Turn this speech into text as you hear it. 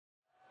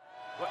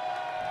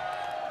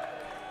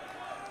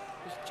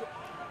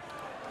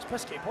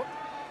Biscuit, what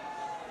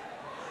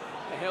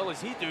the hell is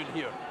he doing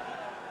here?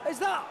 is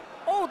that?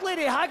 Old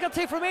Lady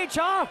Haggerty from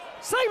HR.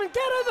 Simon,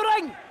 get out of the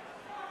ring.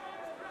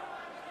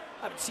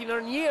 I haven't seen her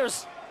in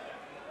years.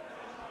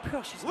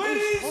 Poor, she's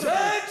Ladies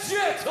and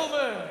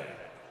gentlemen,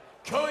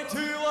 coming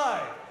to you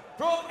live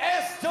from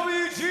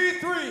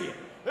SWG3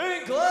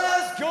 in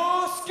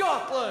Glasgow,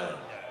 Scotland.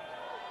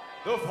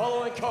 The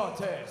following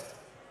contest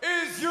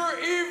is your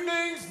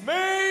evening's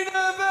main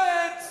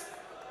event,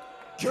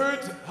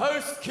 Good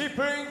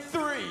Housekeeping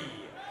 3.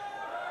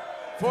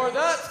 For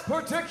that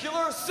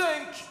particular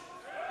sink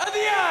at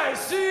the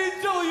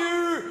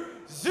ICW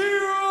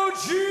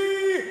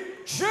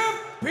 0G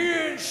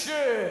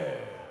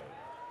Championship.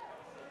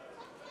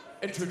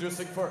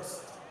 Introducing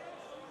first.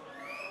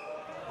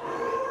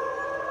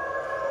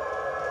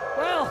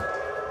 Well,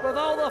 with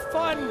all the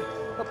fun,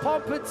 the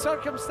pomp and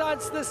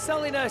circumstance, the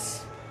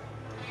silliness,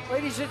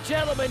 ladies and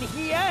gentlemen,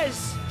 he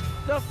is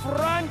the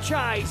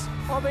franchise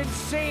of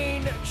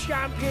insane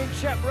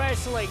championship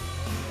wrestling.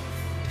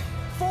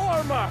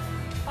 Former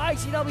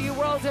ICW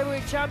World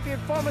Heavyweight Champion,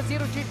 former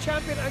Zero G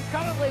Champion, and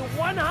currently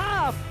one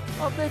half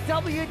of the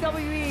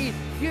WWE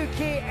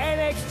UK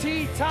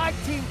NXT Tag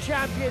Team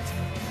Champions.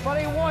 But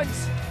he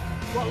wants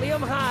what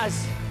Liam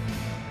has.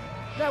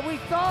 Now, we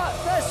thought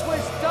this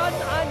was done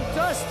and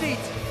dusted.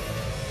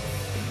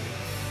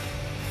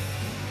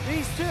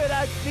 These two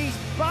had these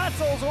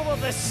battles over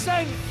the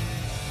sink,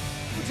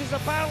 which is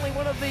apparently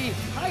one of the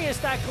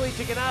highest accolades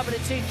you can have in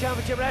Insane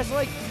Championship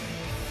Wrestling.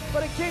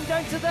 But it came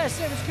down to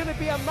this. It was going to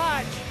be a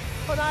match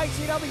on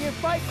ICW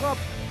Fight Club.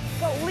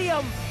 But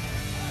Liam,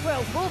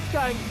 well,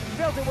 Wolfgang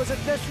felt it was a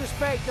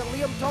disrespect that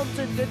Liam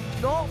Thomson did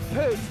not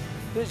put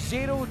the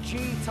Zero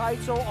G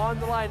title on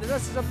the line. And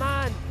this is a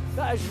man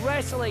that is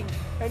wrestling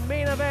in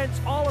main events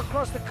all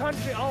across the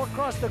country, all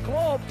across the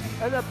globe.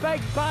 And the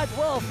big bad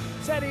wolf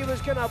said he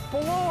was going to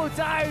blow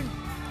down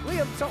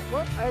Liam Thomson.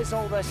 What is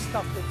all this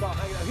stuff they've got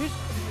hanging out?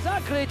 Is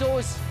that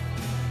Grado's?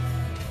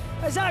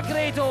 Is that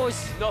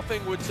Grado's?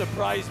 Nothing would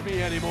surprise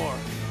me anymore.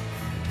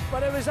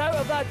 But it was out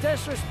of that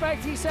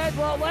disrespect. He said,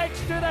 well, let's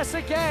do this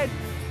again.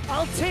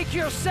 I'll take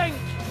your sink.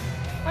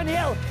 And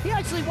hell, he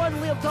actually won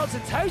Liam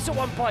Thompson's house at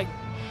one point.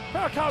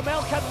 Poor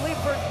Carmel can't leave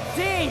for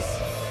days.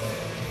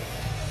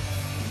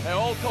 It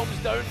all comes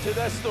down to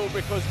this though,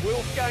 because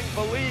Wolfgang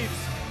believes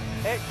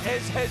it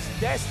is his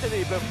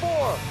destiny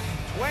before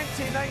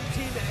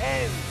 2019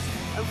 ends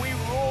and we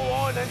roll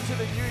on into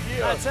the new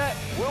year. That's it.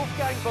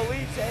 Wolfgang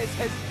believes it is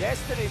his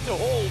destiny to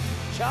hold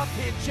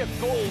championship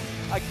gold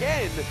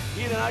again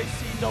here in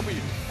ICW.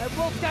 And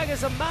Wolfgang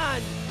is a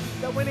man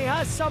that when he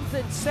has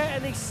something set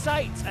in his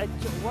sights, and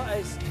what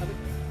is, I mean,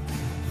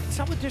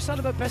 someone do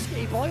something about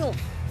Biscuity Boyle.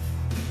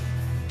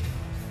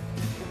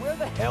 Where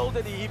the hell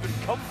did he even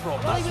come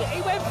from? Well,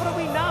 he went for a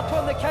wee nap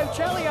on the couch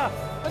earlier,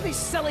 and these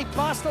silly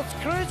bastards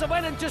cruiser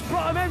went and just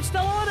brought him out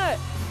still on it.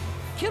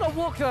 Could have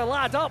woke the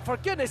lad up, for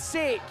goodness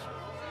sake.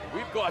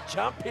 We've got a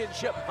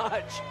championship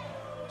match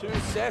to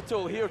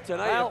settle here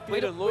tonight. Well, we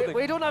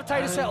don't have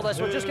time to settle this.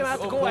 We're just going to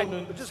have to go in.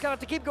 We're just going to have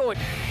to keep going.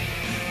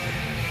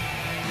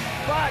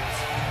 But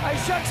at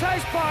Shuck's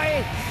house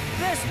party,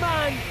 this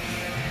man,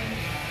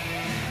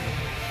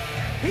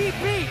 he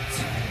beat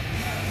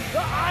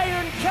the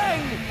Iron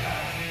King,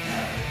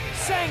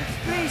 Sink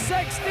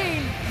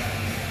 316.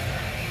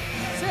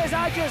 Says,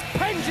 I just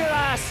pinned your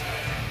ass,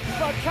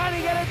 but can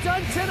he get it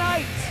done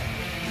tonight?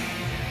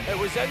 It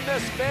was in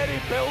this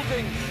very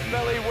building,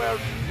 Billy, where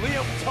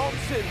Liam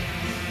Thomson,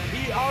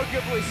 he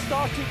arguably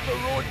started the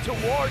road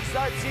towards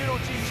that Zero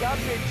G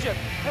Championship.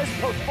 His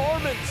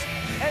performance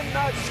in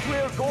that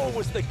square goal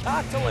was the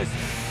catalyst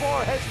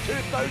for his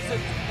 2019.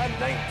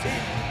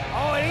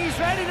 Oh, and he's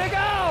ready to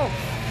go!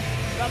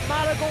 The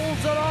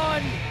marigolds are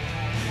on.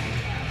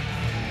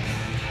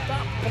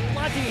 That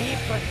bloody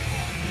apron.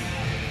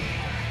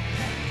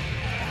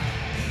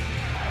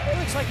 It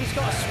looks like he's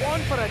got a swan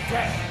for a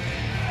dick.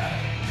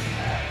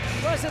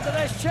 Listen to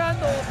this chant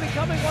though,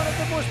 becoming one of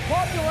the most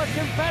popular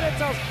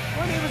competitors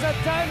when he was a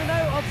down and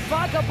out of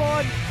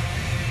vagabond.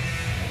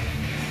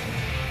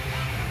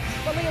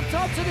 But Liam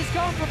Thomson has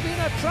gone from being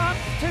a tramp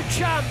to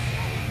champ.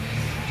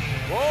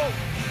 Whoa!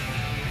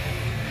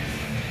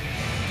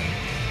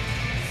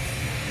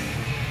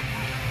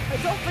 And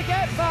don't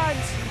forget,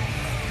 fans,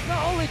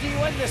 not only do you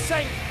win the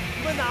sink,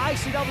 you win the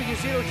ICW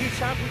Zero G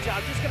Championship.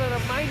 I'm just going to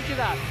remind you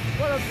that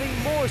one of the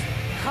most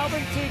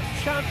coveted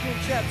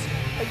championships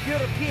in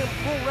European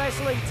pro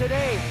wrestling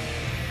today.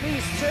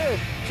 These two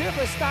of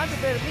the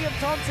standard bearers, Liam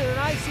Thomson and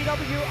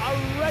ICW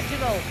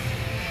original,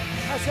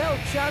 has held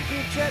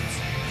championships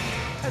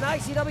in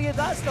ICW.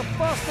 That's the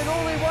first and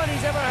only one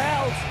he's ever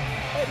held.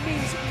 It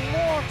means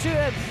more to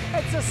him.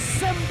 It's a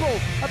symbol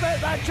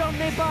about that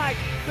journey back.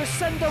 The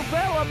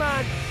Cinderella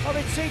man of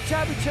Insane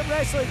Championship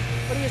Wrestling.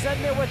 But he is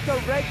in there with the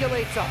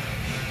regulator,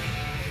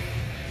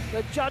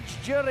 the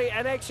judge, jury,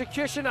 and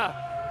executioner.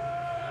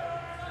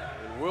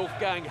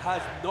 Wolfgang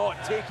has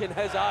not taken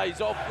his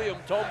eyes off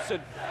Liam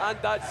Thomson and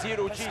that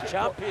Zero G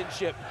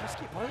Championship.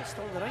 Biscuit Boyle's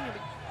still in the ring. I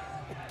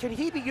mean, can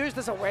he be used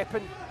as a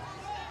weapon?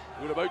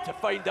 We're about to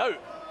find out.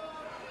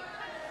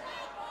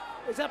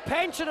 There's a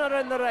pensioner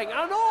in the ring,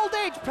 an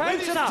old-age pensioner.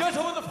 Ladies and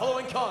gentlemen, the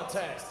following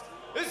contest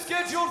is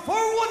scheduled for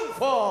one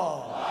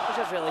fall. I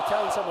just really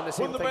telling someone the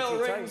same When the thing bell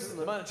 3 rings, times.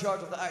 the man in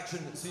charge of the action,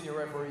 senior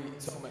referee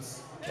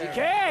Thomas.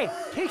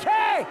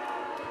 PK!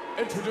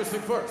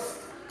 Introducing first,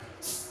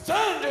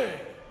 standing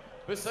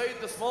beside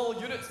the small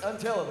units and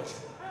television.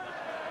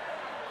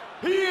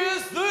 He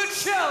is the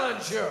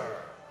challenger.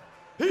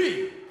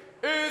 He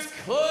is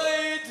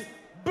Clyde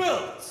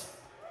built,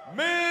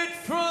 made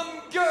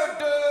from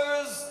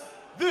girders.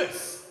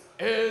 This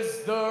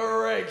is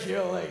the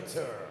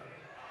regulator.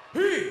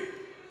 He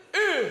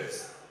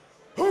is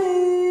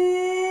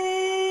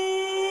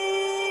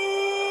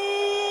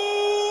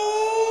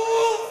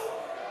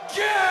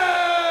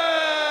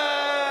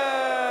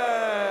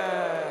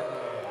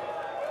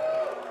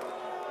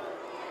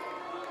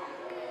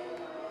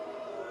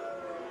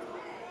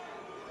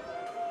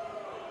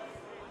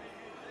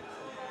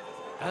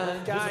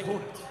and his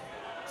opponent,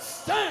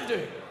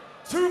 standing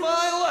to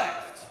my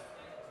left,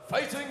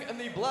 fighting in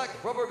the black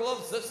rubber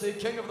gloves, that's the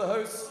king of the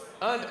house,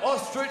 and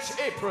ostrich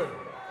apron.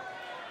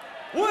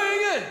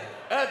 Weighing in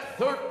at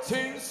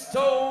 13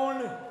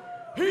 stone,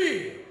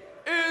 he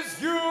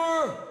is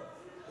your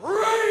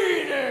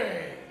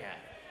reigning,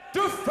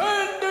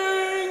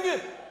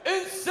 defending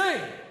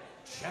Insane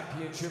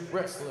Championship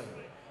Wrestling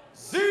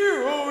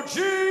Zero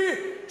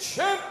G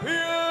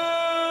Champion,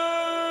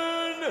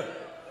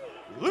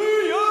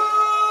 Liam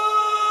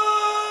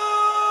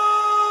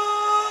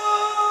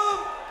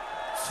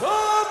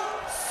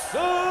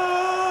Thomson!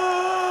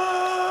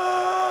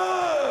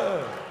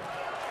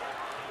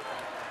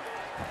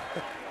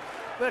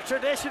 The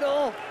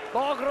traditional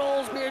bog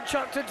rolls being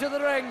chucked into the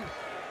ring.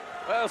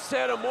 Well,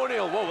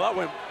 ceremonial. Whoa,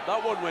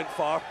 that one went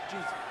far.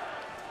 Jeez.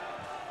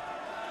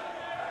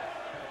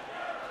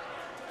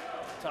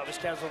 Thomas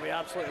Cairns will be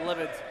absolutely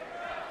livid.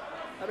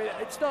 I mean,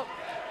 it's not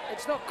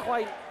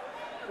quite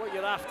what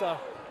you're after.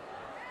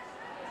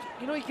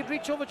 You know, you could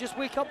reach over, just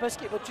wake up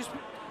Biscuit, but just, for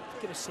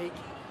goodness sake.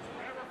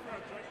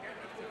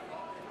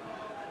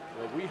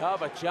 Well, we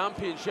have a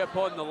championship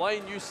on the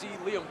line. You see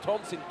Liam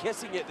Thomson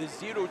kissing it, the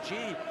Zero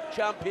G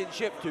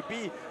Championship to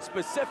be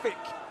specific.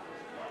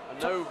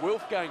 And now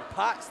Wolfgang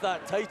pats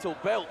that title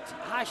belt.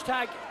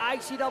 Hashtag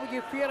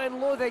ICW Fear and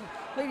Loathing.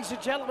 Ladies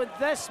and gentlemen,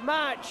 this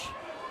match.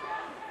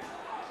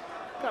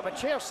 Grab a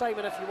chair,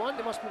 Simon, if you want.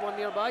 There must be one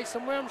nearby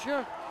somewhere, I'm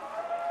sure.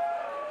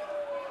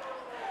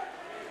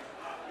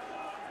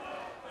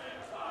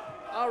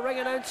 Our ring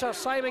announcer,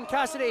 Simon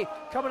Cassidy,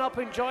 coming up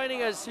and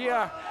joining us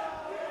here.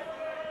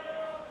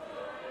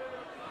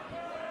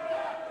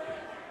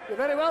 You're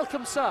very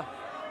welcome, sir.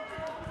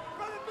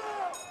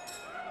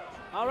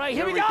 All right,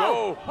 here we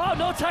go. Oh,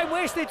 no time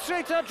wasted,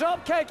 straight to a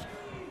drop kick.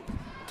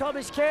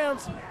 Thomas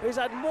Cairns, who's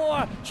had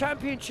more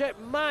championship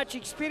match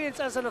experience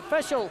as an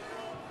official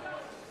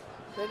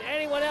than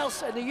anyone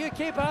else in the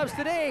UK perhaps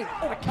today.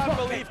 Oh, I can't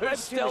believe who's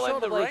still in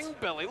the ring,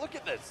 Billy. Look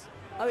at this.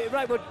 I mean,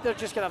 right, but they're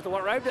just going to have to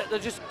work around it. They're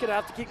just going to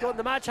have to keep going.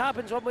 The match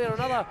happens one way or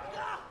another.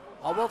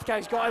 Oh,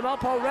 Wolfgang's got him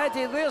up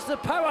already. There's the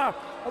power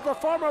of the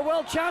former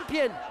world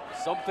champion.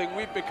 Something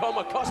we've become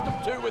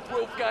accustomed to with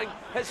Wolfgang,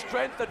 his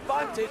strength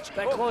advantage.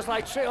 Big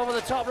clothesline straight over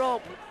the top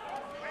rope.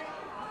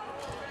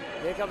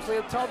 Here comes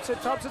Liam Thomson.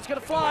 Thompson's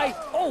going to fly.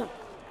 Oh!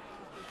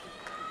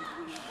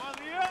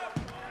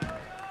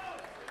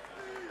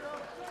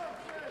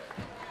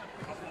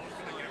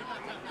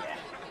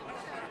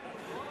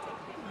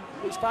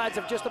 These fans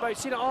have just about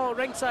seen it all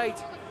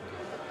ringside.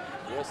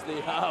 Yes,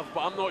 they have,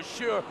 but I'm not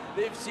sure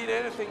they've seen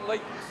anything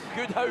like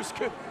Good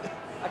Housekeeping.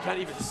 I can't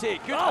even say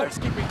it. Good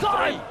Housekeeping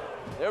 3.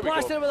 There we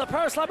Blasted him with a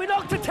power slam. He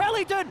knocked the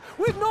telly down.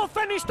 We've not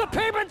finished the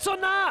payments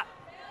on that.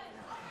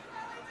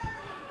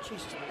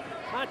 Jesus,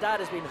 my dad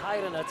has been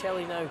hiring a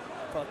telly now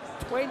for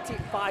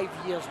 25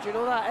 years. Do you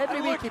know that?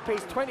 Every week he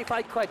pays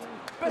 25 quid.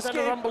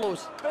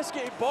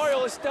 Biscuit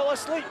Boyle is still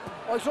asleep.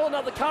 Oh, he's rolling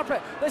up the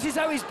carpet. This is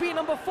how he's beaten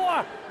him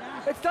before.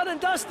 It's done and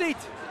dusted.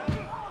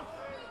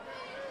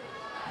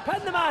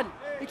 Pin the man.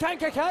 He can't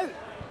kick out.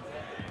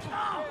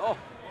 Oh,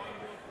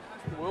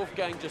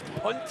 Wolfgang just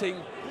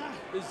punting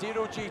the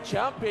Zero G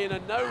champion,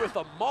 and now with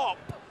a mop.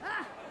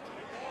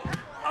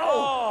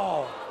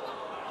 Oh!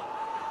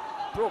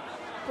 Broke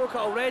it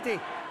already.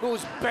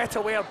 Those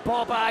better wear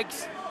ball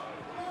bags.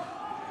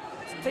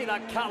 Let's take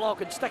that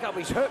catlock and stick it up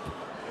his hoop.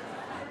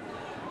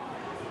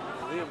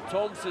 Liam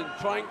Thomson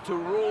trying to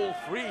roll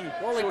free,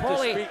 Wally so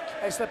Polly, to speak.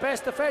 it's the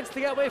best defence to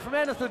get away from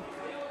anything.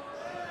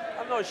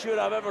 I'm not sure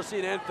I've ever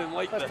seen anything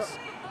like this.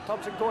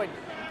 Thompson going,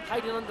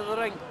 hiding under the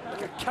ring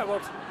like a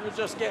coward. We're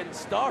just getting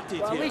started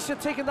well, here. At least you're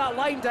taking that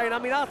line down. I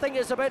mean, I think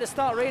it's about to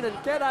start raining.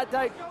 Get that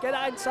down, get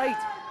that inside.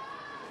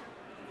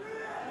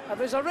 If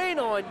there's a rain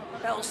on,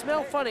 it'll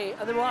smell funny,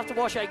 and then we'll have to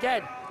wash it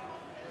again.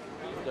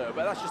 No,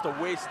 but that's just a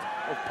waste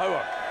of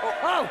power.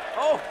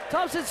 Oh!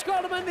 Thompson's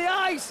got him in the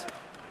eyes.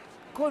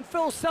 Going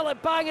full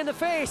sillet bang in the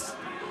face.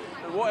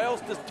 And what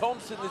else does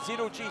Thomson, the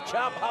Zero G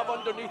champ, have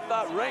underneath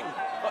that ring?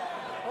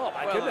 Oh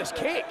my goodness,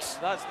 cakes.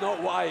 That's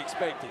not what I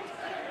expected.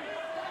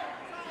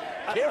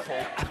 Careful.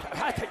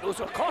 I think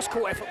those are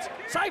Costco efforts.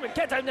 Simon,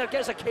 get down there,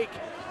 get us a cake.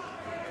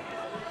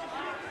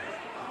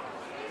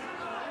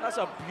 That's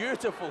a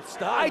beautiful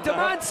stand. I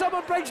demand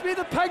someone brings me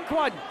the pink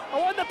one. I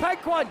want the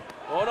pink one.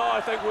 Oh no,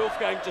 I think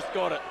Wolfgang just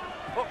got it.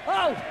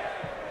 Oh!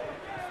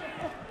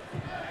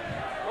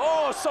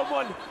 Oh,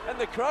 someone in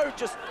the crowd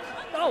just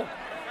Oh!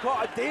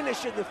 caught a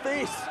Danish in the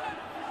face.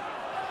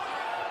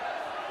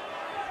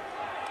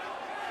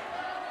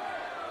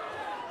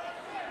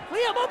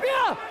 Liam, up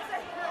here!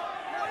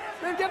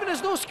 They've given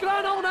us no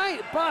scran all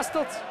night,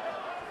 bastards.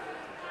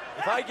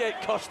 If I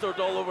get custard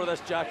all over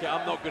this jacket,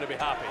 I'm not going to be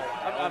happy.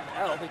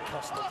 I'll be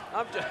custard.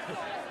 I'm just.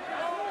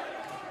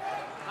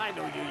 I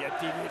know you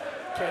deviant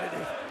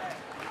Kennedy.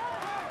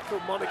 Throw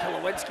Monica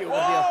Lewinsky over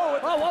Whoa,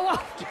 here. Whoa!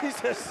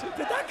 Jesus.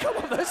 Did that come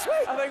up this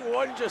way? I think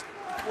one just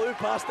flew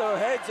past our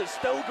heads. It's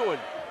still going.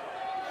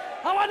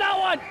 I want that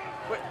one!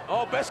 Wait,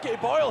 oh,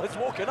 Biscuit Boyle has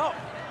woken up.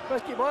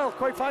 Biscuit Boyle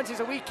quite fancies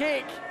a wee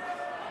cake.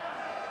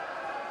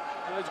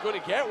 He's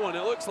going to get one,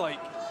 it looks like.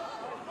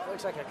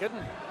 Looks like a good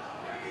one.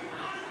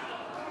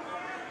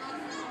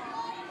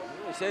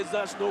 He says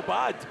that's no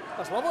bad.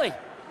 That's lovely.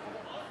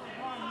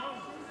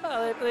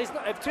 Well,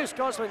 if two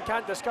Scotsmen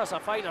can't discuss a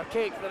finer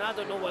cake, then I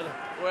don't know whether.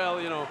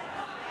 Well, you know.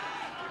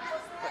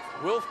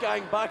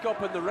 Wolfgang back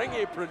up in the ring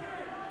apron.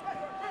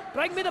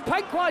 Bring me the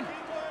pink one!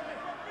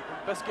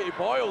 Biscuit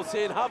Boyle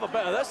saying, have a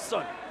bit of this,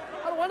 son.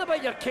 I don't want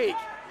about your cake.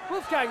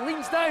 Wolfgang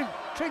leans down,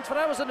 trains for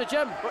hours in the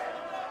gym.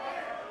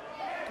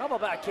 Have a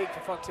bit of cake, for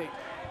fuck's sake.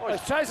 Oh,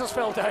 his trousers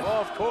fell down.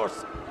 Oh, of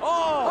course.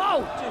 Oh!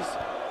 Oh! Jeez.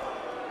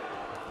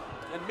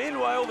 And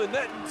meanwhile, the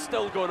knitting's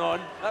still going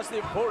on. That's the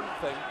important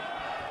thing.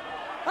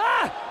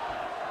 Ah!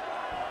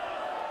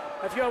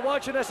 If you're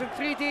watching this in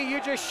 3D,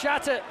 you just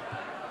shat it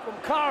from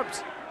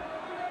carbs.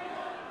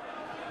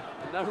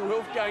 And now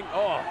Wolfgang,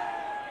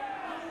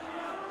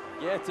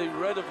 getting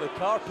rid of the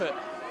carpet.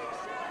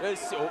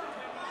 Does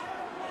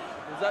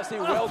that say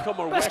welcome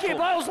or Biscuit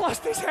welcome? Boyle's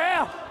lost his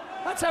hair.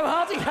 That's how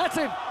hard he hit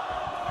him.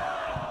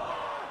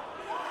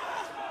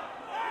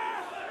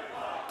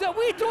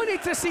 We don't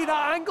need to see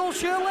that angle,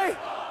 surely.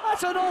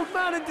 That's an old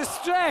man in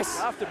distress.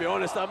 I have to be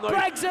honest, I'm not.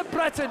 Brexit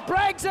Britain!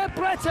 Brexit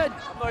Britain!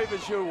 I'm not even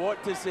sure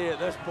what to say at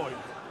this point.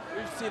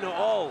 We've seen it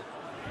all.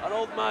 An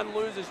old man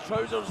loses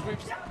trousers.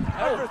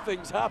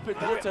 Everything's happened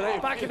here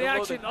tonight. Back in the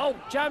action. Oh,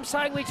 Jam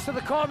Sang leads to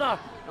the corner.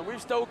 And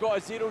we've still got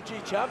a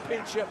Zero-G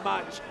championship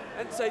match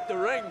inside the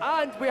ring.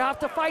 And we have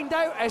to find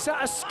out, is it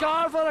a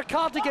scarf or a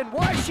cardigan?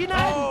 What is she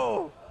now?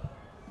 Oh!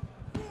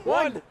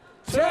 One,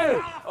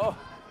 two. Oh.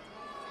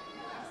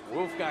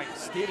 Wolfgang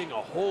steering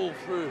a hole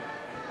through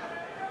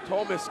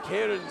Thomas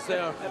Cairns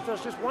there. If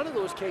there's just one of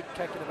those kicking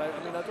about,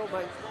 I mean, I don't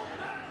mind.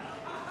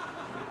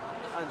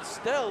 And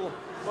still,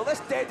 well, this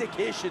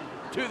dedication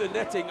to the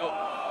knitting.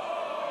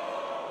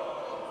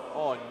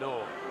 Oh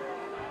no.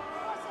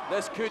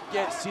 This could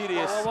get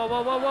serious.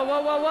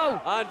 Whoa.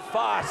 And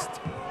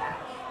fast.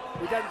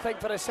 We didn't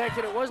think for a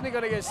second it wasn't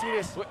going to get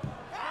serious.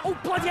 Oh,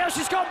 bloody hell,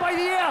 she's gone by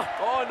the ear.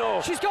 Oh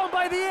no. She's gone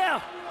by the ear.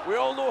 We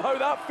all know how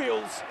that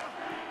feels.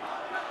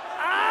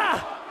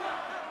 Ah!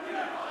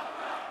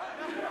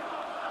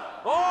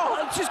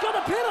 Oh! She's got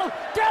a pedal.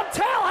 Get him,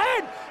 tell,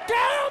 Hen!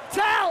 Get him,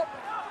 tell!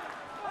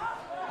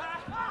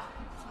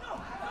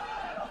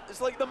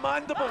 It's like the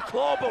mandible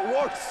claw, but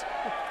worse.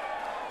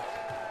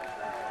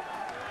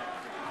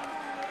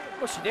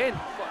 What's she doing?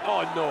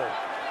 Oh no.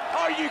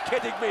 Are you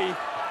kidding me?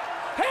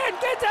 Hen,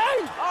 get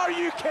down! Are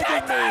you kidding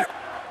Get me? down!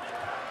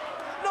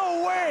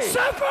 No way!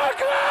 Super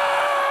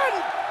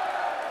Grand!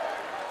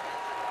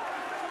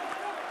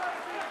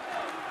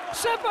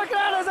 Super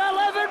Grand is a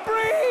live and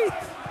breathe!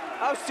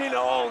 I've seen it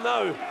all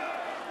now.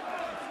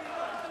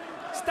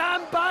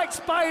 Stand back,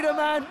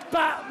 Spider-Man,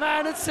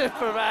 Batman and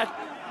Superman.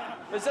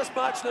 Is this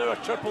match now a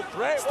triple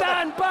threat?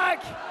 Stand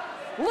back!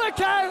 Look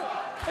out!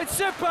 It's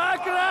Super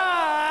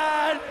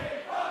Grand!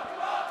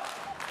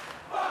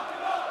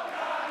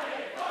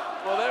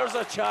 Well, there's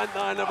a chant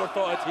that I never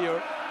thought I'd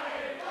hear.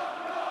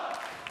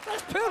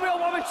 This poor little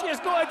woman, she has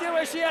no idea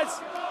where she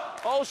is.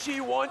 All she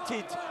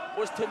wanted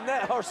was to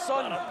knit her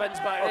son. Pins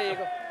back, there you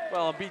go.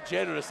 Well, I'll be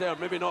generous there.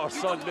 Maybe not her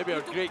son, maybe her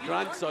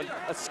great-grandson.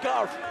 A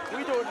scarf,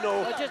 we don't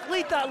know. Just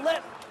lead that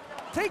lip.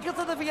 Take her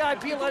to the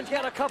VIP lounge,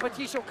 get her a cup of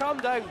tea, she'll calm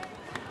down.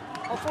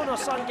 I'll phone her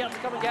son, get her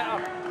to come and get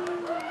her.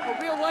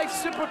 A real-life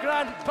Super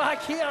Grand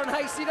back here on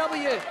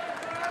ICW.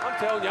 I'm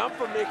telling you, I'm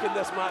for making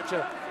this match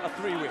a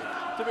three-way.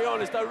 To be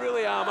honest, I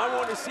really am. I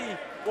want to see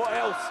what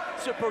else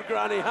Super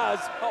Granny has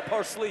up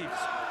her sleeves.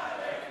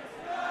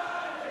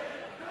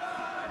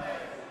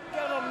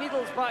 Get her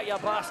needles back, you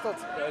bastard.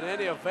 In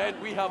any event,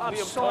 we have I'm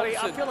Liam sorry,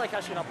 Thomson. I feel like I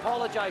should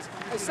apologise.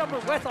 As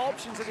someone with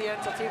options in the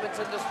entertainment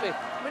industry,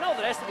 I mean, all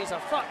the rest of these are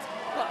fucked,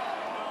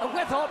 but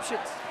with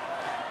options,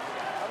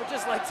 I would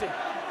just like to.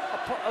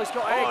 Oh, he's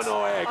got eggs. Oh,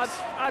 no eggs.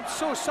 I'm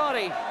so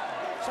sorry.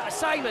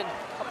 Simon,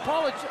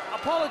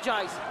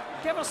 apologise.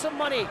 Give us some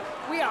money.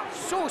 We are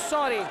so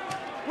sorry.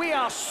 We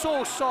are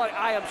so sorry.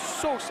 I am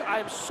so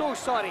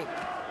sorry.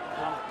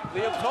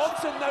 Liam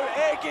Thomson now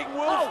egging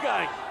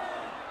Wolfgang.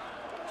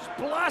 Just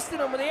blasting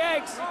him with the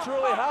eggs. We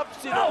truly have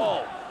seen it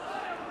all.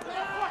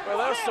 Well,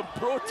 there's some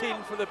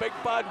protein for the big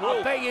bad wolf.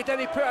 I bet you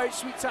didn't put out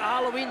sweets at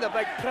Halloween, the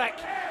big prick.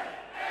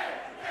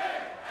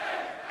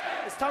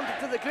 It's turned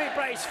into the Great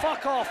British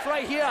fuck off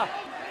right here.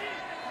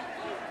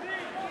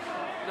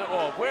 No,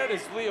 oh, where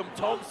is Liam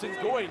Thomson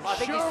going? I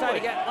think he's trying to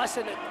get,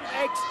 listen,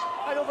 Eggs,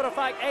 I know for a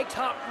fact, Eggs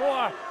hurt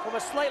more from a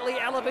slightly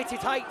elevated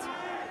height.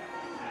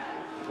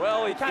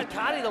 Well, he can't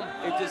carry them.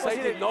 He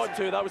decided not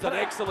to. That was an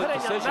excellent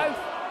decision.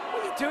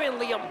 What are you doing,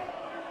 Liam?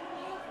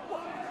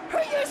 Who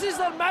uses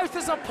their mouth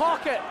as a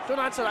pocket? Don't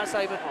answer that,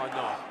 Simon. Oh,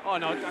 no. Oh,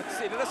 no. I'd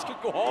say this could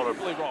go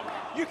horribly wrong.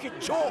 You could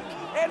choke.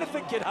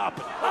 Anything could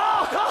happen.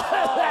 Oh, God!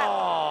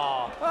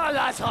 Oh, oh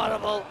that's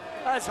horrible.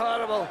 That's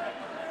horrible.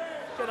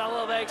 Get a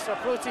little bit extra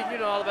protein. You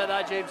know all about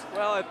that, James.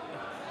 Well, I'm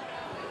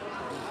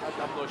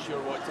not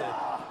sure what to...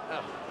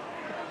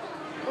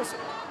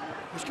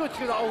 He's going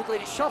through that old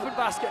lady's shopping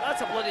basket.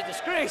 That's a bloody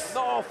disgrace.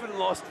 Not often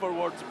lost for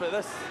words, but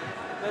this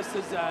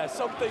is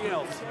something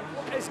else.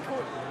 What is going...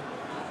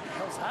 What the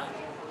hell's that?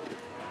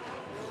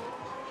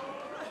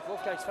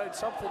 Wolfgang's found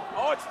something.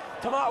 Oh, it's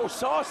tomato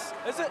sauce,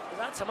 is it? Is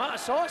that tomato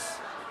sauce?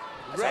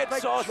 That's red a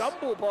big sauce.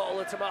 jumbo bottle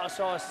of tomato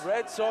sauce.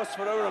 Red sauce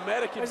for our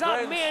American friends. Is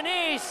that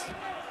mayonnaise?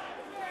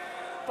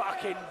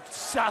 Fucking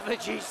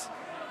savages.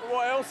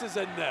 What else is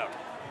in there?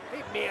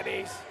 Eat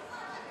mayonnaise.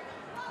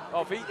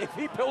 Oh, if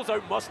he pulls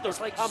out mustard,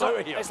 like I'm out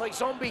of here. It's like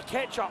zombie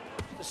ketchup.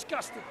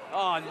 Disgusting.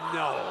 Oh,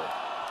 no.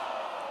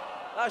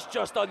 That's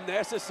just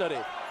unnecessary.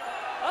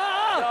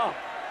 Ah!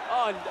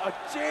 Oh,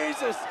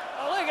 Jesus.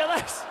 Oh, look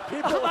at this.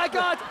 Oh, my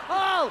God.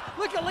 Oh,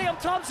 look at Liam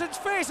Thompson's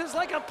face. It's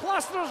like a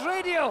plasterer's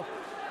radio.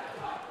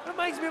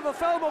 Reminds me of a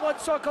film I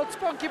once saw called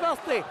Spunky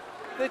Birthday.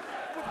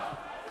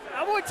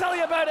 I won't tell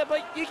you about it,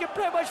 but you can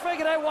pretty much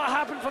figure out what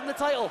happened from the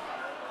title.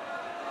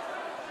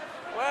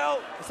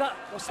 Well, what's that?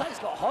 He's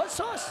got hot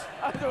sauce?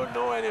 I don't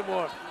know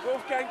anymore.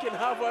 Wolfgang can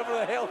have whatever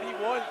the hell he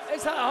wants.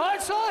 Is that a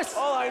hot sauce?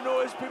 All I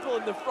know is people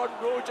in the front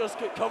row just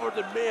get covered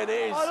in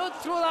mayonnaise. Oh, don't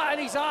throw that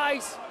in his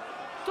eyes.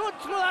 Don't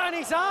throw that in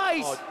his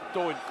eyes. Oh,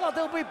 don't. God,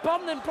 they'll be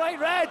burning bright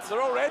red.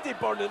 They're already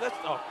burning this.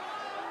 Oh,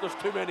 there's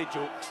too many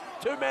jokes.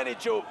 Too many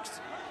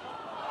jokes.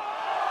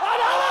 Oh,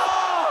 no!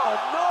 Oh,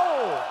 no!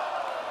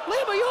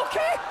 Liam, are you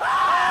okay?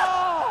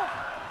 Ah!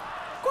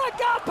 Go on,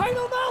 get a pint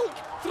of milk.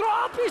 Throw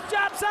it up his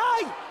chap's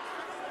eye.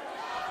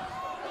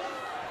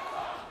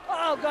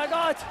 Oh, my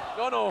God.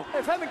 No.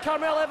 If him and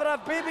Carmel ever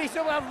have babies,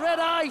 they'll have red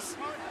eyes.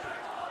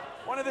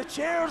 One of the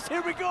chairs.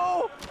 Here we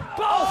go. Both.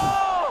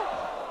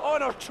 Oh,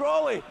 on our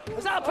trolley.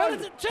 Was that a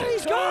penalty?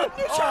 He's gone.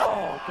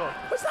 Oh, God.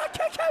 Was that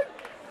kick out?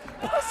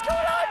 What's going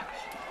on?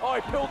 Oh,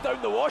 he pulled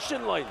down the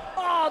washing line.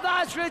 Oh,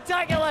 that's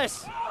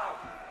ridiculous.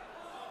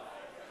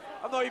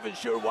 I'm not even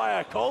sure why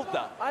I called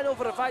that. I know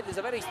for a fact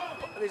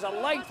there's a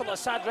line full of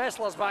sad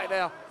wrestlers back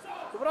there.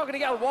 We're not going to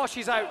get our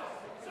washes out.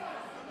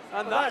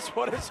 And that's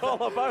what it's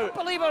all about.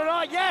 Believe it or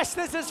not, yes,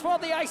 this is for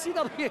the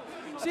ICW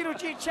Zero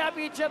G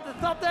Championship, the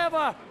third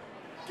ever.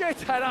 Good,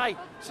 and I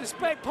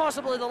suspect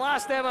possibly the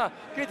last ever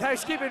Good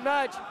Housekeeping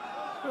match.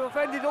 We've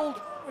offended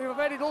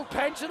old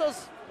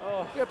pensioners.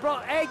 Oh. We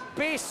brought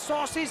egg-based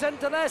sauces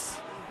into this.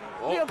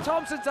 Oh. Liam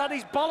Thompson's had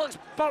his bollocks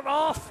burnt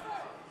off.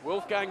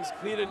 Wolfgang's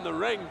clearing the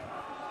ring.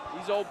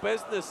 He's all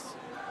business.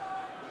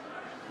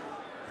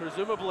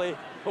 Presumably,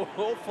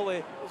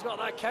 hopefully. He's got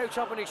that couch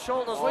up on his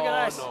shoulders. Look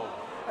at this. No.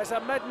 It's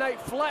a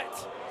midnight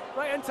flit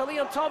right into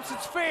Liam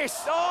Thompson's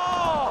face.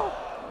 Oh!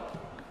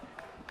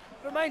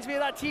 Reminds me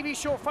of that TV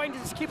show,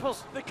 Finding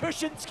Keepers. The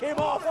cushions came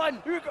off.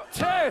 1, 2.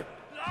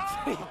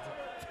 The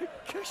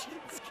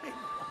cushions came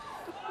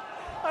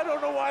off. I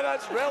don't know why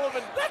that's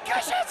relevant. The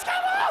cushions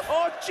came off!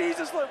 Oh,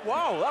 Jesus, look.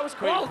 Wow, that was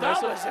quite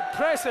impressive. That was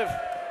impressive.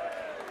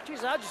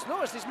 Jesus, I just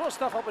noticed there's more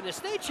stuff up on the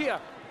stage here.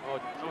 Oh,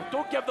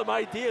 don't give them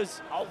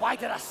ideas. Oh, why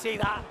did I say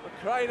that? We're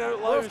crying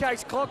out loud. Both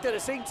guys clocked at the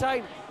same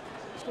time.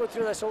 Let's go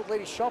through this old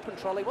lady's shopping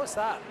trolley. What's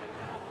that?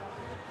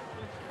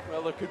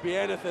 Well, there could be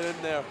anything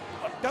in there.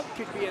 A duck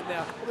could be in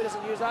there. Hope he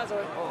doesn't use that as a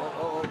weapon.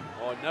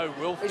 Oh, now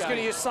Wolfgang. He's going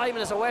to use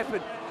Simon as a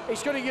weapon.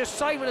 He's going to use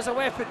Simon as a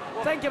weapon.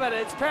 Think about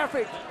it, it's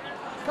perfect.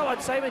 Come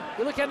on, Simon.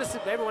 You look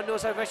innocent, but everyone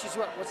knows how vicious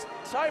you are.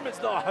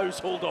 Simon's not a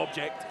household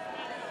object.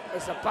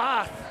 It's a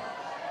bath.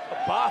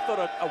 A bath or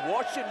a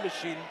washing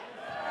machine.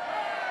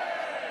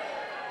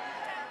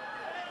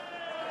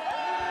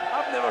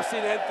 I've never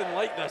seen anything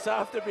like this, I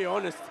have to be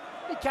honest.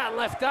 You can't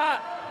lift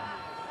that.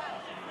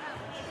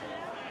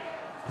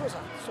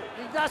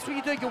 That's what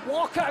you do, you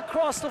walk it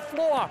across the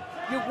floor.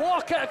 You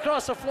walk it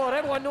across the floor,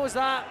 everyone knows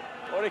that.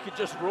 Or he could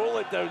just roll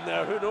it down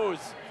there, who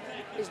knows?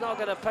 He's not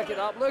going to pick it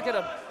up, look at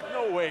him.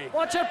 No way.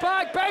 Watch your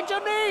back, bend your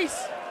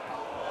knees.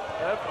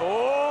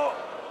 Oh!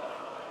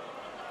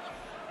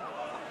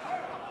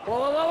 Whoa,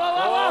 whoa, whoa,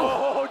 whoa,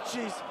 whoa. Oh,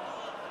 jeez.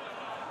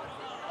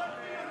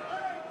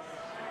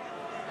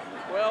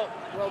 Well,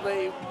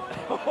 the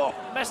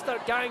Mr.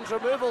 Gang's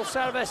removal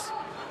service,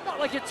 not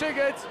looking too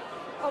good.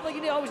 I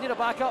think you always need a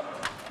backup.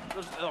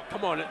 Oh,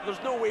 come on,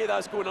 there's no way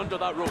that's going under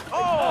that rope.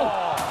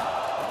 Oh!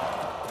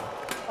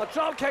 A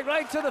drop kick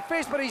right to the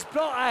face, but he's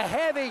brought a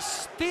heavy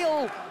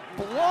steel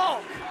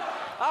block.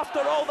 After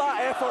all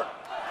that effort.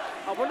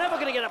 Oh, we're never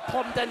going to get it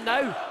plumbed in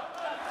now.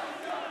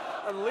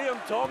 And Liam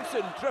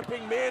Thomson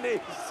dripping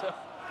mayonnaise.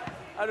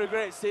 I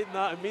regret saying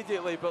that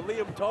immediately, but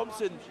Liam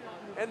Thomson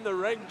in the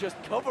ring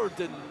just covered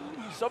in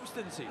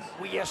substances.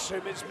 We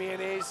assume it's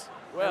mayonnaise.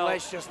 Well,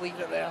 let's just leave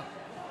it there.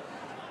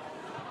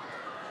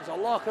 There's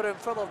a locker room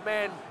full of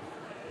men.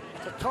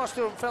 It's a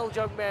costume filled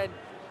young men.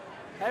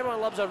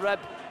 Everyone loves a rib.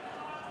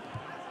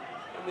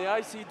 In the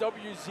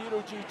ICW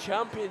 0G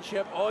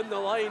Championship on the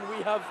line,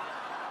 we have...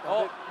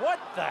 Oh, what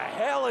the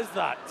hell is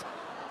that?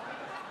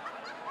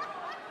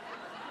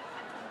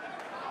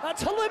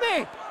 That's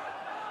Halloumi!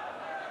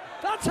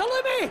 That's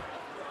Halloumi!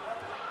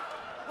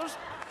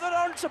 There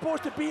aren't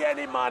supposed to be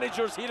any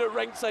managers here at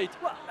ringside.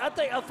 Well, I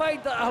think I'll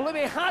find that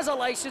Halloumi has a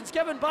license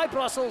given by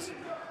Brussels.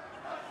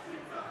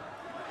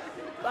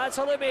 That's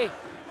Halloumi.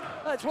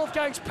 That's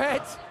Wolfgang's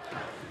pet.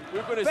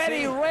 We're going to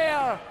Very see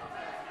rare.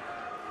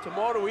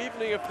 tomorrow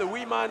evening if the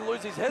wee man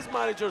loses his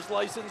manager's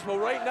license. Well,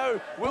 right now,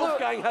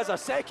 Wolfgang has a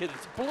second.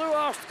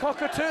 Blue-arsed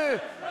cockatoo.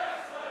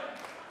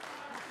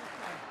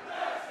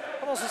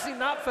 I've also seen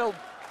that film.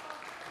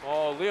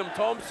 Oh, Liam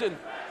Thomson,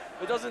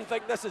 he doesn't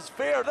think this is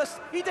fair.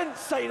 He didn't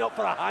sign up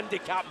for a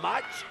handicap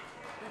match.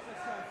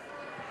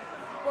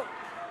 Well,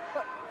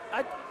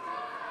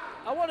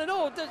 I want to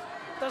know,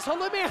 does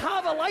Halloumi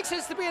have a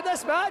license to be in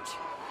this match?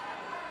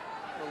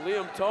 Well,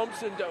 Liam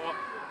Thomson,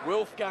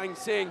 Wolfgang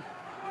saying,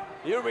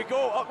 here we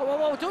go.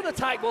 Well, don't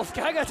attack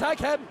Wolfgang, attack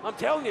him. I'm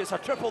telling you, it's a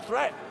triple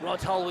threat.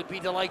 Rod Hull would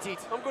be delighted.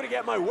 I'm going to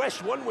get my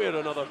wish one way or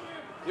another.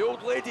 The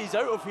old lady's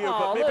out of here, Oh,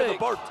 but maybe look.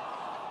 the bird.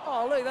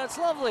 Oh, look, that's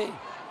lovely.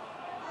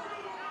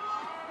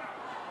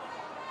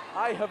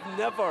 I have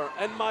never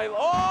in my... Oh!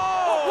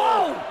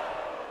 Whoa!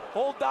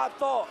 Hold that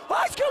thought.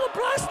 Oh, it's got a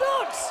brass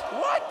knucks!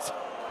 What?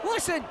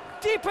 Listen,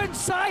 deep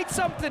inside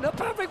something, a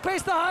perfect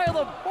place to hire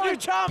them. One, New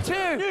champ!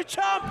 two. New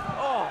champ!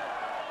 Oh!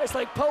 It's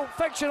like Pulp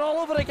Fiction all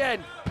over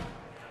again.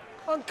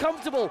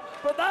 Uncomfortable,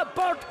 but that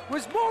bird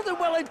was more than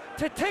willing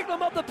to take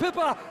them up the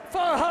pooper for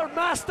her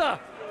master.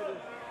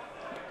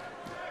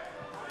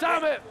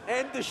 Damn it!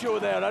 End the show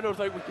there. I don't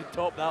think we can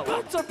top that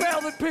one. Birds are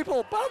better than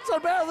people. Birds are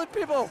better than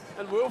people.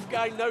 And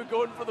Wolfgang now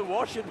going for the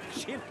washing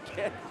machine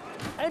again.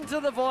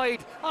 Into the void.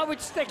 I would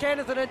stick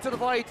anything into the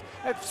void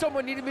if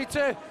someone needed me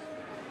to.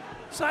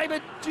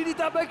 Simon, do you need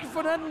that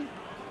microphone in?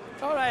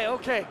 All right,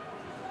 okay.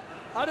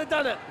 I'd have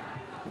done it.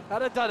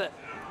 I'd have done it.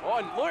 Oh,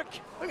 and look.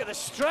 Look at the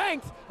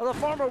strength of the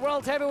former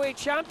world heavyweight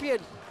champion.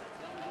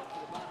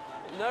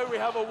 Now we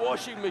have a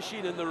washing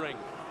machine in the ring.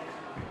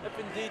 If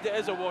indeed it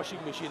is a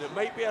washing machine, it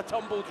might be a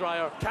tumble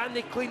dryer. Can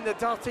they clean the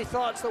dirty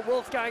thoughts that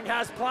Wolfgang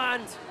has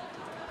planned?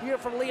 Here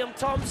from Liam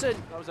Thomson.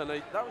 That was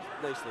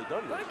nicely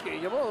done. Thank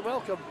you, you're more than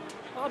welcome.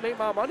 I'll make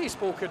my money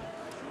spoken.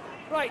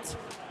 Right.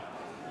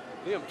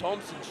 Liam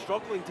Thomson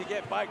struggling to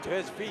get back to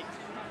his feet.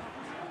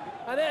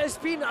 And it has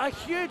been a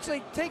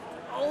hugely, take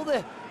all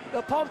the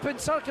pomp and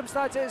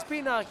circumstance, it has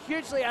been a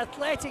hugely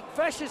athletic,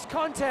 vicious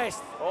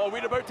contest. Oh,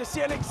 we're about to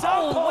see an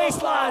example. Oh,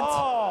 wasteland.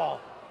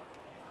 Oh.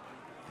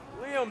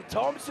 Liam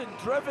Thomson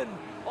driven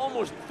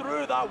almost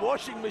through that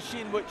washing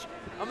machine, which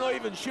I'm not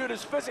even sure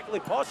is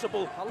physically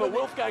possible, but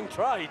Wolfgang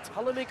tried.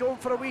 Halloumi going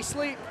for a wee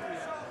sleep.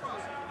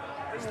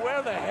 And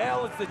where the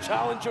hell is the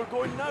challenger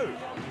going now?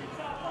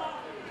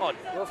 Oh,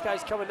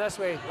 Wolfgang's coming this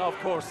way. of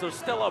course, there's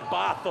still a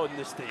bath on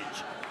the stage.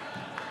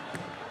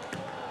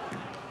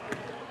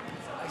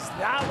 Is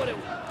that what it...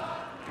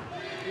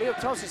 Liam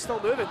Thomson's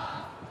still moving.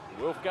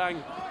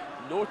 Wolfgang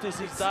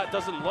notices that,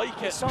 doesn't like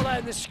I it. saw that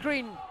in the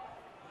screen.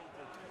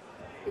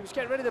 He was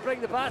getting ready to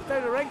bring the bath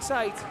down to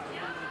ringside.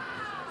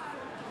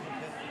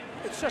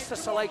 It's just a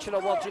selection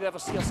of words you never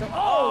see yourself.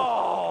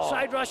 Oh!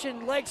 Side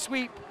Russian leg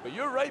sweep. But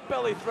you're right,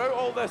 Billy, throughout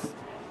all this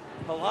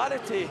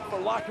hilarity, for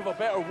lack of a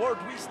better word,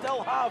 we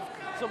still have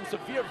some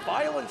severe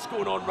violence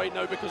going on right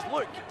now, because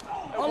look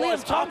at what Liam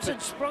has Thomson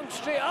happened. sprung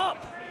straight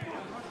up.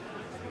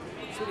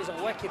 Series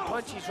of wicked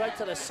punches right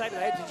to the side of the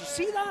head. Did you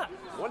see that?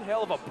 One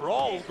hell of a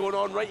brawl going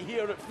on right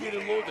here at Fear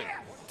and Loathing.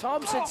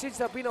 Thomson seems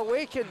to have been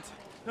awakened.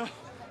 What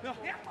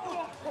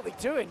are they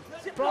doing?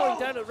 Brawling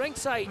down at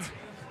ringside.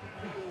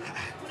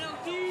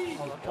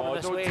 Oh,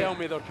 don't tell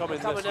me they're coming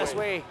this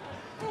way.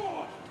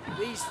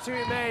 These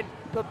two men,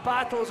 the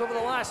battles over the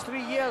last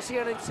 3 years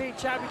here in Insane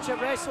Championship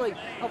Wrestling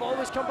have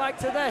always come back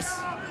to this.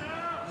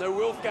 Now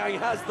Wolfgang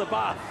has the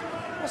bath.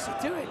 What's he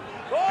doing?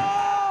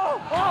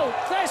 Oh!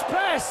 Oh, this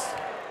press!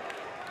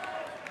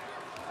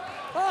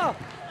 Oh,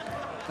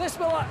 this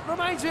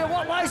reminds me of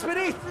what lies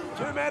beneath.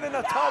 Two men in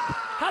a tub.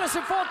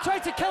 Harrison Ford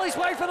tried to kill his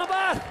wife in the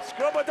bath.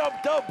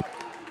 Scrub-a-dub-dub.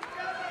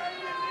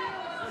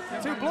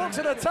 Two blokes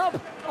in a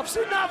tub. I've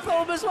seen that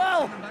film as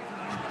well.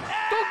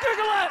 Don't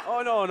Google it.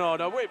 Oh,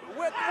 no, wait,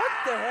 what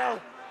the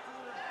hell?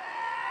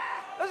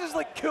 This is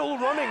like Cool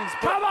Runnings,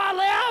 Come on,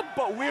 Liam.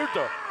 but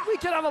weirder. We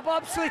could have a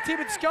bobsleigh team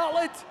in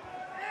Scotland.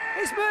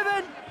 It's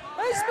moving.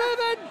 It's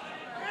moving.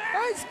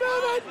 It's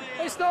moving.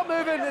 It's not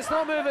moving. It's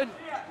not moving.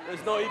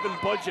 It's not even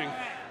budging.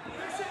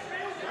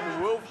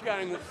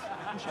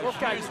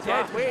 Wolfgang's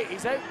dead weight.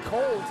 He's out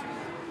cold.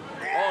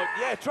 Oh,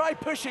 yeah, try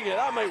pushing it.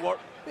 That might work.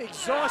 The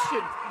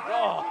exhaustion.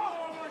 Oh.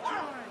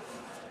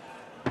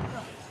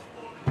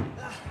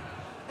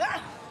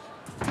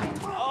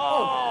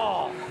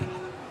 Oh.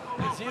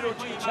 The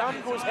 0G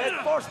champ goes head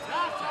first.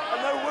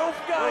 And now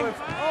Wolfgang.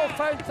 We've all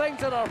found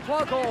things in our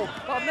plug hole,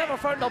 but I've never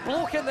found a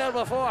bloke in there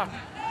before.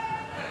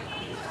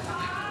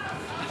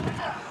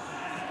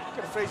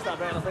 Could have phrased that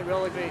better, I think we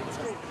all agree.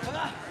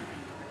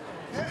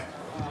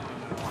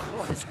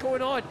 What is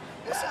going on?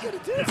 What's he going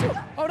to do to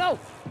him? Oh no!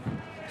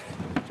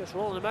 Just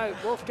rolling him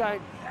out,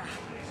 Wolfgang.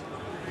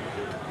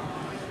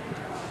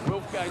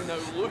 Wolfgang now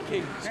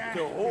looking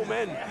to home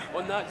in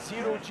on that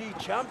Zero-G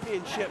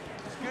Championship.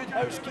 Good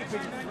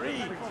Housekeeping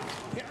 3.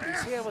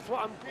 He's here with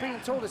what I'm being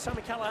told is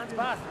Sammy Callahan's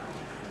bath.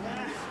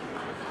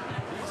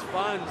 These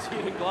fans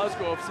here in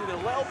Glasgow have seen a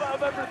little bit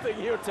of everything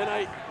here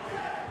tonight.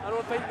 I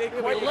don't think they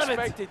quite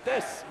expected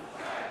this.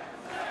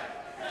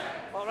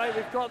 All right,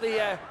 we've got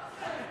the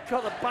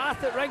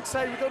bath at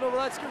ringside. We don't know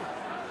where that's going.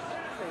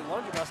 Hey,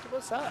 laundry basket,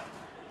 what's that?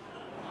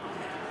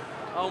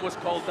 I almost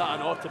called that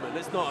an ottoman.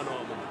 It's not an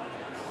ottoman.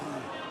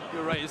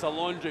 You're right, it's a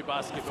laundry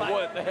basket, but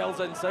what the hell's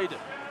inside it?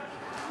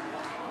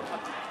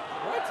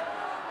 What?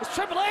 It's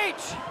Triple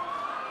H!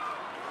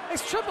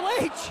 It's Triple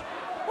H!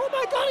 Oh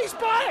my God, he's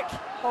back!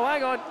 Oh,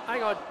 hang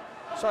on.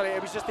 Sorry,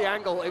 it was just the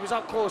angle. It was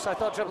up close. I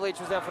thought Triple H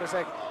was there for a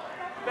second.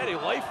 Very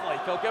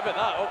lifelike, I'll give it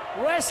that. Oh.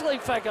 Wrestling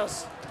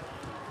figures.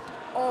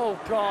 Oh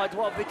God,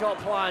 what have they got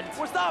planned?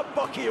 Was that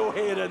Bucky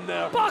O'Hare in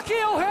there?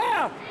 Bucky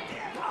O'Hare!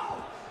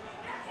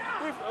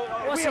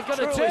 We have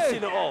truly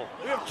seen it all.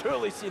 We have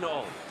truly seen it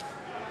all.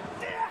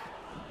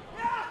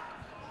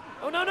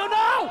 Oh, no!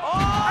 Oh!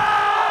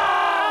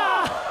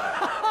 Ah!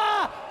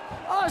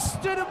 Oh,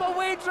 stood in my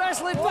way,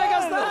 wrestling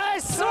figures. That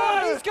is so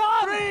he's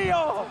gone. 3.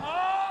 Oh.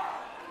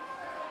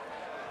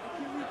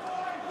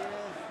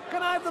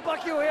 Can I have the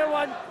Bucky O'Hare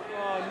one?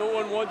 Oh, no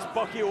one wants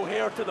Bucky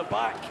O'Hare to the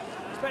back.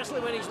 Especially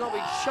when he's not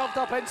being shoved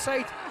up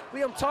inside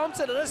Liam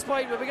Thomson at this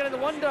point. We're beginning to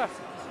wonder.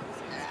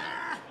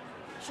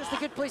 It's just a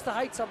good place to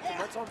hide something,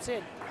 that's all I'm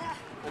saying.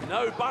 And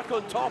now back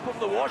on top of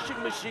the washing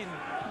machine.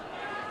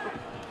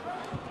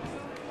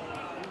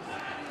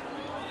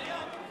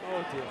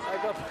 Oh dear.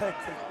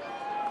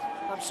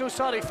 I'm so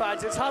sorry,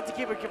 fans. It's hard to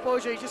keep a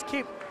composure. You just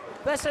keep.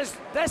 This is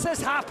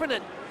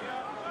happening.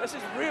 This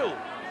is real.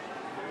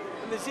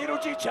 And the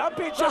Zero-G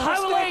Championship. The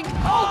howling.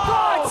 Oh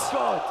God! Oh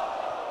God!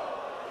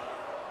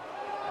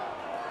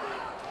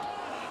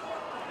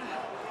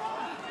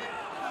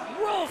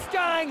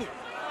 Wolfgang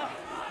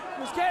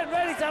was getting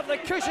ready to have the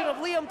cushion of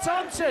Liam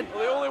Thomson.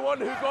 Well, the only one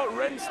who got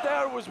rinsed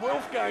there was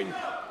Wolfgang.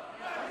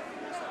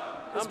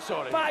 I'm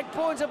sorry.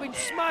 Backbones have been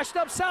smashed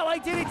up.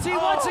 Satellite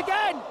DDT once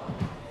again.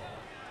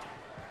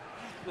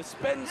 The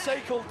spin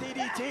cycle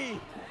DDT.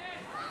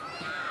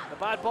 The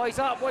bad boy's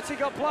up. What's he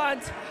got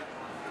planned?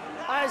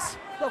 As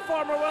the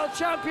former world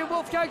champion,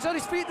 Wolfgang's on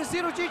his feet. The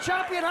Zero-G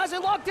champion has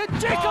it locked in.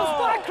 Jacob's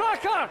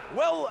backcracker.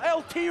 Will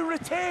LT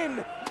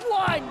retain?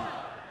 1,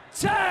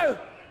 2.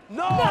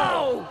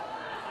 No!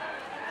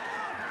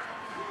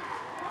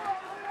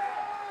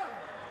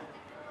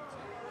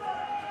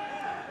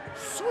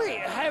 Sweet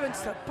heavens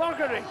to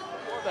buggery.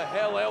 What the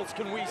hell else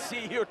can we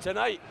see here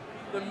tonight?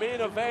 The main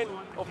event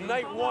of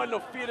night 1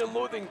 of Fear and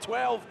Loathing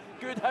 12,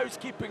 Good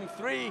Housekeeping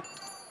 3.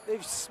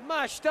 They've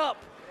smashed up,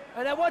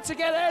 and then once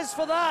again it is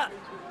for that.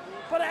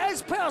 But it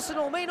is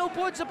personal, make no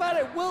bones about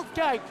it.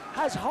 Wolfgang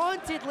has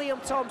haunted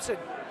Liam Thomson.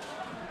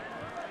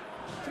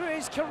 Through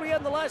his career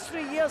in the last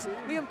 3 years,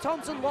 Liam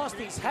Thomson lost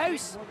his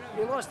house,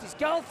 he lost his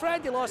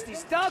girlfriend, he lost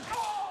his dog,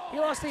 he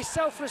lost his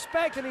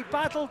self-respect, and he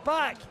battled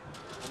back.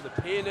 And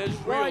the pain is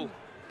real. 1,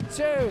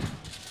 2.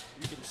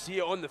 You can see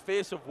it on the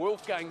face of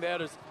Wolfgang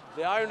there as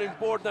the ironing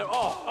board now,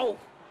 oh,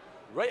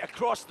 right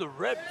across the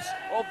ribs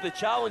of the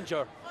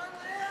challenger.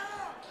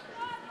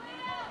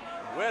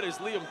 Where is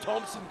Liam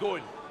Thomson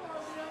going?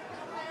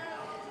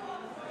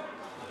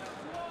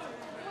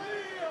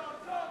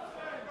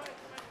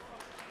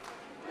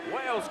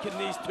 What else can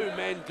these two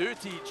men do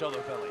to each other,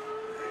 Billy?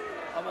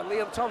 Oh, but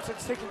Liam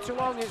Thomson's taking too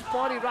long. His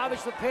body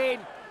ravaged the pain.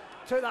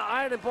 Took that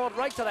ironing board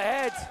right to the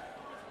head.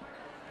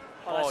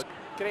 Oh, that's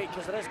great,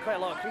 because there is quite a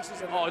lot of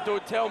creases in there. Oh,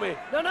 don't tell me.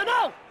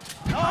 No!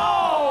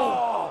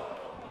 Oh!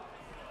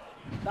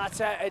 That's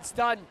it. It's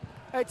done.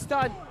 It's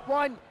done.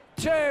 1,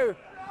 2.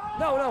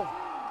 No.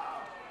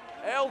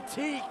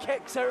 LT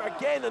kicks out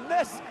again, and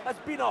this has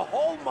been a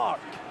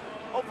hallmark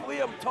of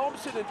Liam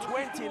Thomson in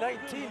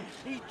 2019.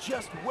 He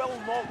just will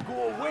not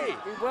go away.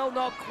 He will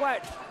not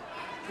quit.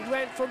 He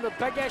went from the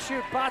big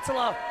issue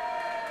battler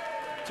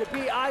to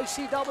be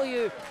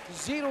ICW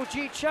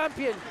Zero-G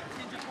champion.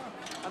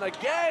 And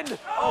again,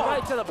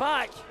 right to the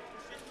back.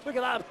 Look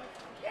at that.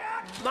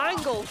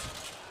 Mangled.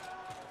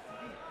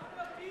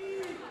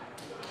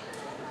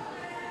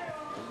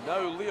 And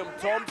now Liam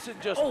Thomson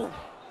just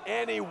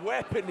any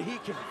weapon he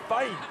can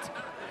find.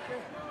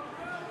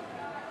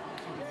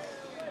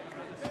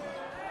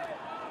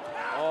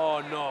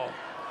 Oh no.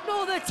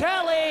 No, the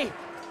telly!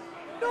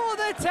 No,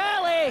 the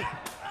telly!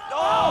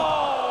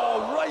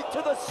 Oh, right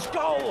to the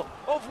skull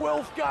of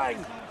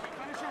Wolfgang.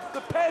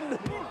 The pin.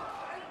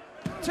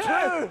 2.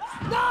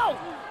 No!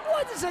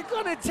 What is it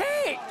going to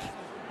take?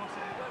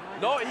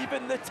 Not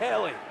even the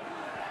telly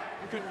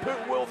could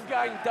put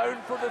Wolfgang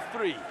down for the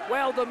 3.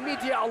 Well, the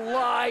media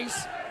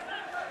lies.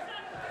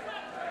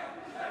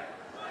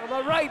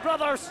 Am I right,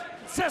 brothers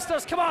and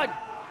sisters? Come on.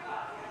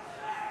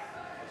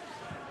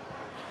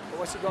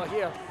 What's he got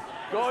here?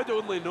 God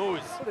only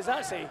knows. What does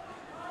that say?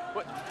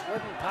 What?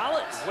 Wooden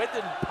pallets.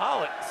 Wooden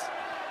pallets.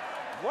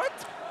 What?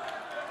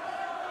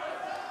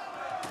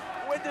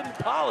 Wooden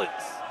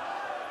pallets.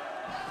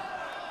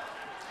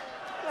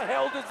 What the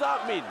hell does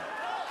that mean?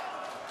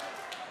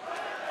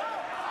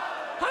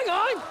 Hang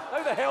on.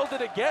 How the hell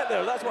did it get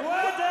there? That's what.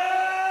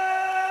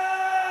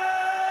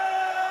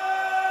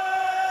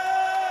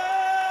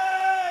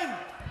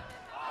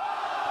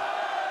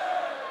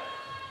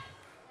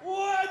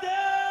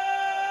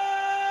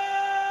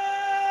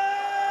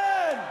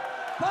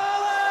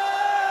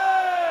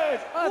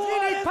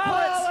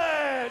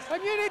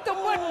 And you need the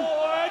wooden.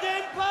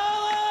 Wooden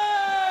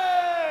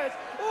pallets!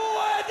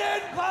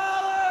 Wooden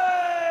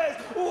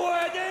pallets!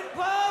 Wooden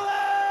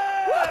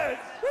pallets! What?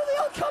 Where are they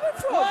all coming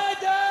from?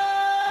 Wooden!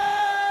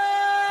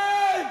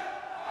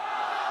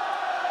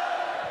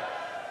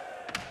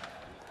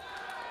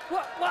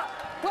 What?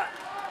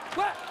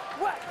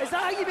 Is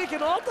that how you make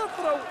an order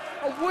for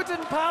a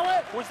wooden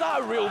pallet? Was that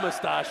a real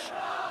moustache?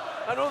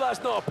 I know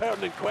that's not a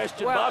pertinent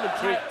question, but I'm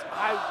intrigued.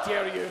 How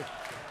dare you?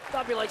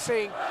 That'd be like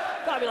saying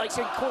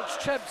Coach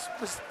Chibb's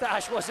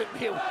moustache wasn't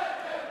real.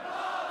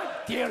 How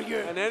dare you?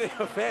 In any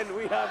event,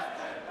 we have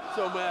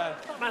some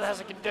That man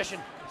has a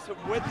condition. some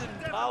wooden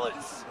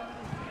pallets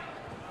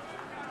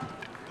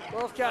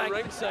Wolfgang.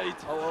 ringside.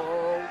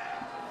 Oh.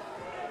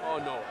 Oh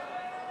no.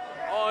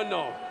 Oh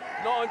no.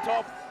 Not on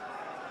top.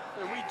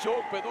 And we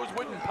joke, but those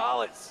wooden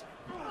pallets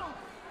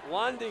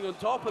landing on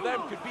top of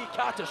them could be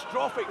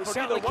catastrophic for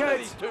either one of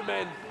these two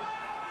men.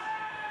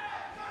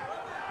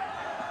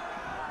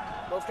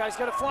 Wolfgang's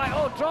gonna fly.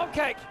 Oh, drop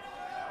kick.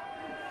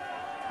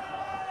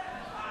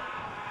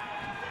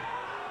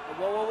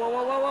 Whoa.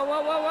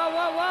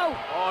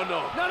 Oh no.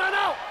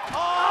 No.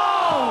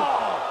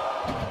 Oh!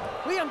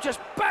 Liam just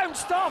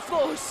bounced off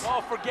those.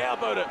 Oh, forget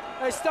about it.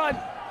 It's done.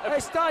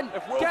 It's done.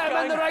 Get him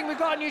in the ring. We've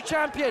got a new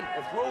champion.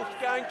 If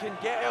Wolfgang can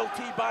get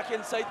LT back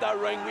inside that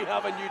ring, we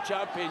have a new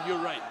champion.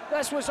 You're right.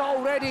 This was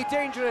already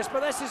dangerous,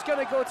 but this is going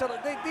to go to...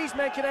 These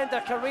men can end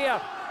their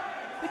career.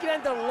 They can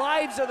end their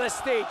lives at this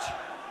stage.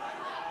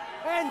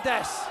 End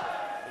this.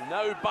 And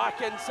now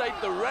back inside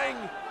the ring.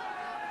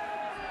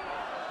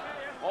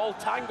 All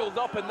tangled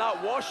up in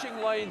that washing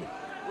line.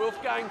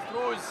 Wolfgang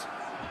throws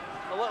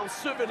a little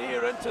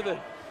souvenir into the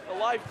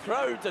live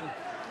crowd, and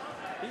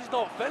he's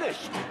not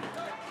finished.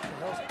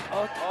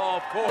 Oh,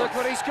 of course. Look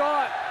what he's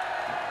got.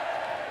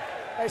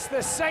 It's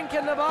the sink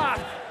in the bath.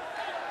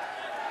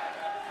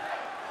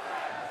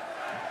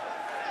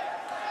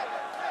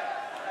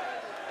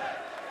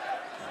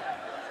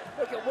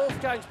 Look at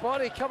Wolfgang's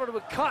body covered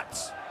with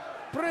cuts,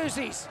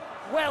 bruises,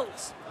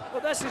 welts.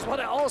 But this is what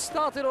it all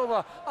started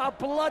over, a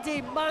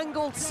bloody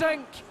mangled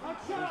sink.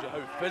 Shows you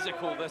how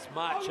physical this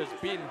match has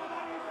been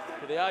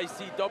for the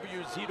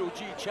ICW Zero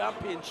G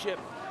Championship.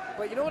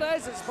 But you know what it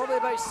is? It's probably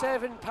about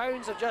 7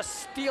 pounds of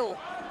just steel.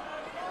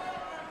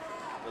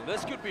 And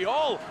this could be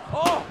all.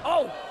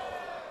 Oh!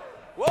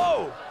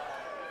 Whoa!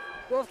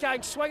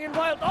 Wolfgang swinging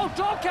wild. Oh,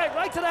 drop kick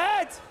right to the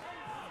head.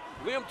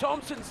 Liam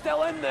Thomson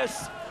still in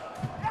this.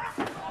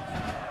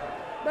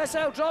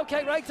 Missile drop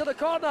kick right to the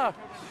corner.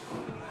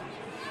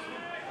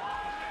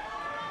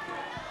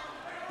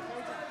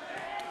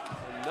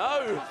 And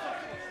now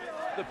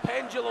the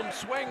pendulum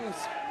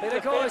swings in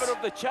it goes. favor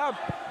of the champ.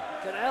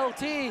 An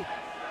LT.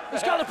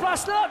 He's got the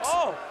brass knucks.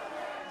 Oh!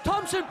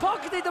 Thomson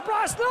pocketed the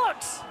brass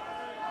knucks.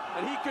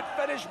 And he could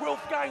finish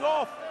Wolfgang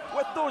off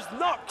with those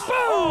knucks. Boom!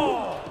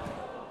 Oh.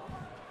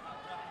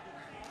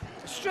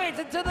 Straight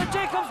into the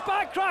Jacob's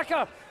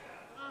backcracker.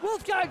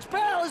 Wolfgang's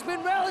bell has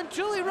been well and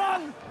truly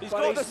rung. He's but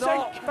got he's the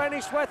not sink.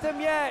 finished with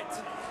him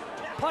yet.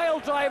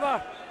 Pile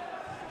driver.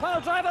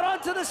 Pile driver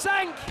onto the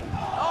sink.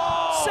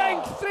 Oh.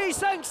 Sink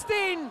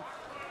 316.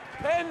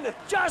 Pin.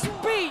 Just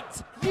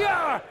beat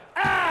your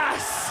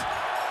ass.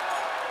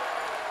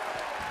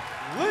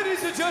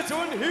 Ladies and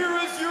gentlemen, here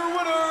is your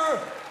winner,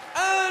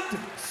 and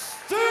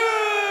still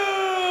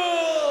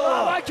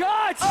Oh my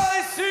God!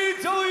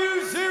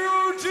 ICW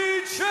Zero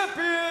G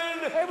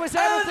champion. It was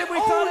everything we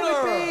thought it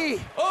would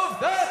be. Of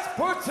that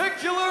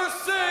particular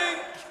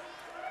sink,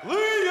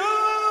 Liam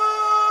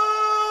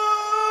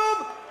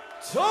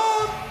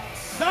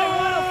Thomson. I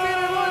want to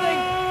feel it running.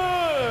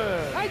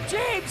 And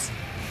James,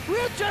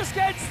 we're just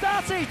getting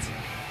started.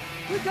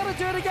 We've got to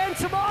do it again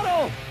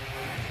tomorrow.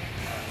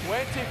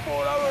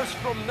 24 hours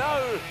from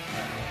now,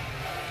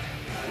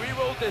 we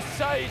will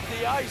decide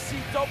the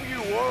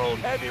ICW World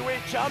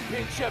Heavyweight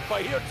Championship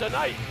by here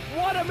tonight.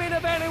 What a main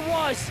event it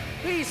was.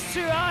 These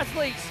two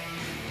athletes.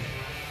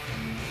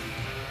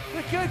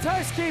 The good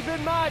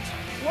housekeeping match.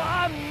 Well,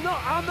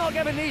 I'm not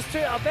giving these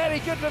two a very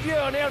good review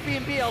on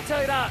Airbnb, I'll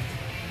tell you that.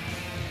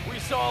 We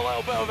saw a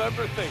little bit of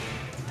everything.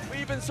 We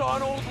even saw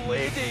an old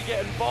lady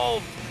get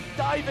involved,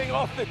 diving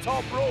off the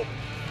top rope.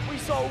 We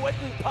saw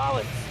wooden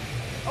pallets,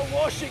 a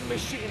washing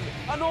machine,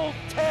 an old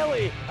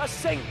telly, a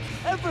sink,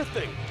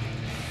 everything.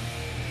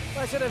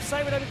 Listen, if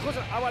Simon had been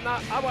closer, I want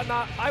that.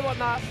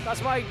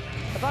 That's mine.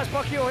 If that's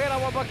Bucky O'Hare, I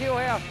want Bucky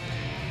O'Hare.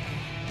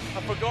 I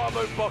forgot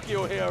about Bucky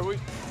O'Hare.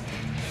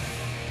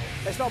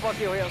 It's not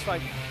Bucky O'Hare, it's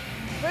fine.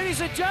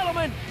 Ladies and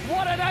gentlemen,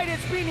 what a night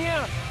it's been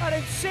here. An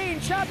insane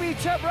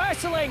championship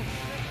wrestling.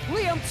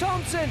 Liam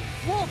Thomson,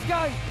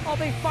 Wolfgang, are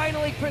they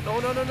finally put... Oh,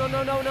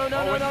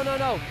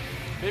 no.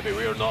 Maybe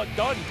we're not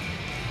done.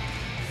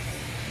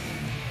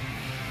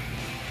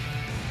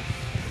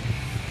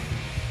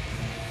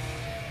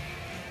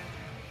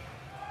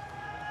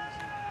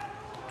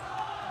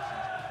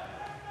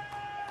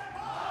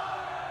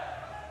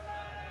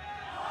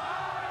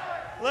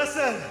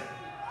 Listen,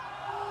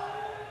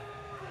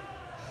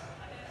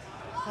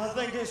 I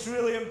think it's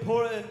really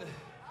important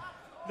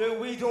that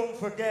we don't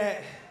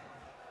forget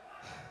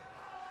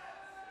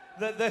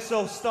that this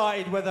all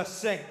started with a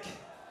sink.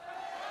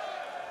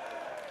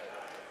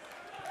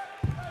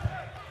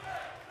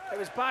 It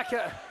was back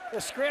at the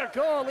square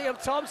goal.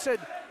 Liam Thomson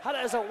had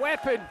it as a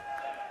weapon.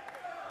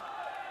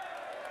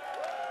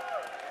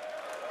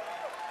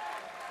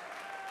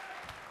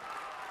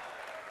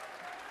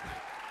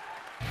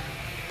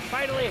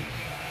 Finally,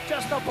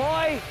 just a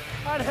boy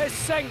and his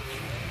sink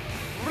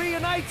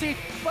reunited,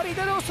 but he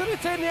did also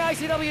retain the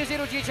ICW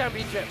 0G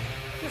Championship.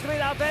 Just to make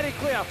that very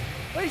clear.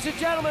 Ladies and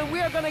gentlemen, we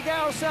are going to get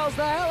ourselves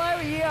the hell out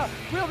of here.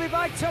 We'll be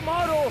back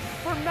tomorrow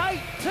for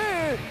night 2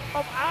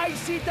 of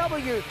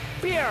ICW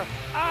Fear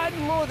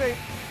and Loathing.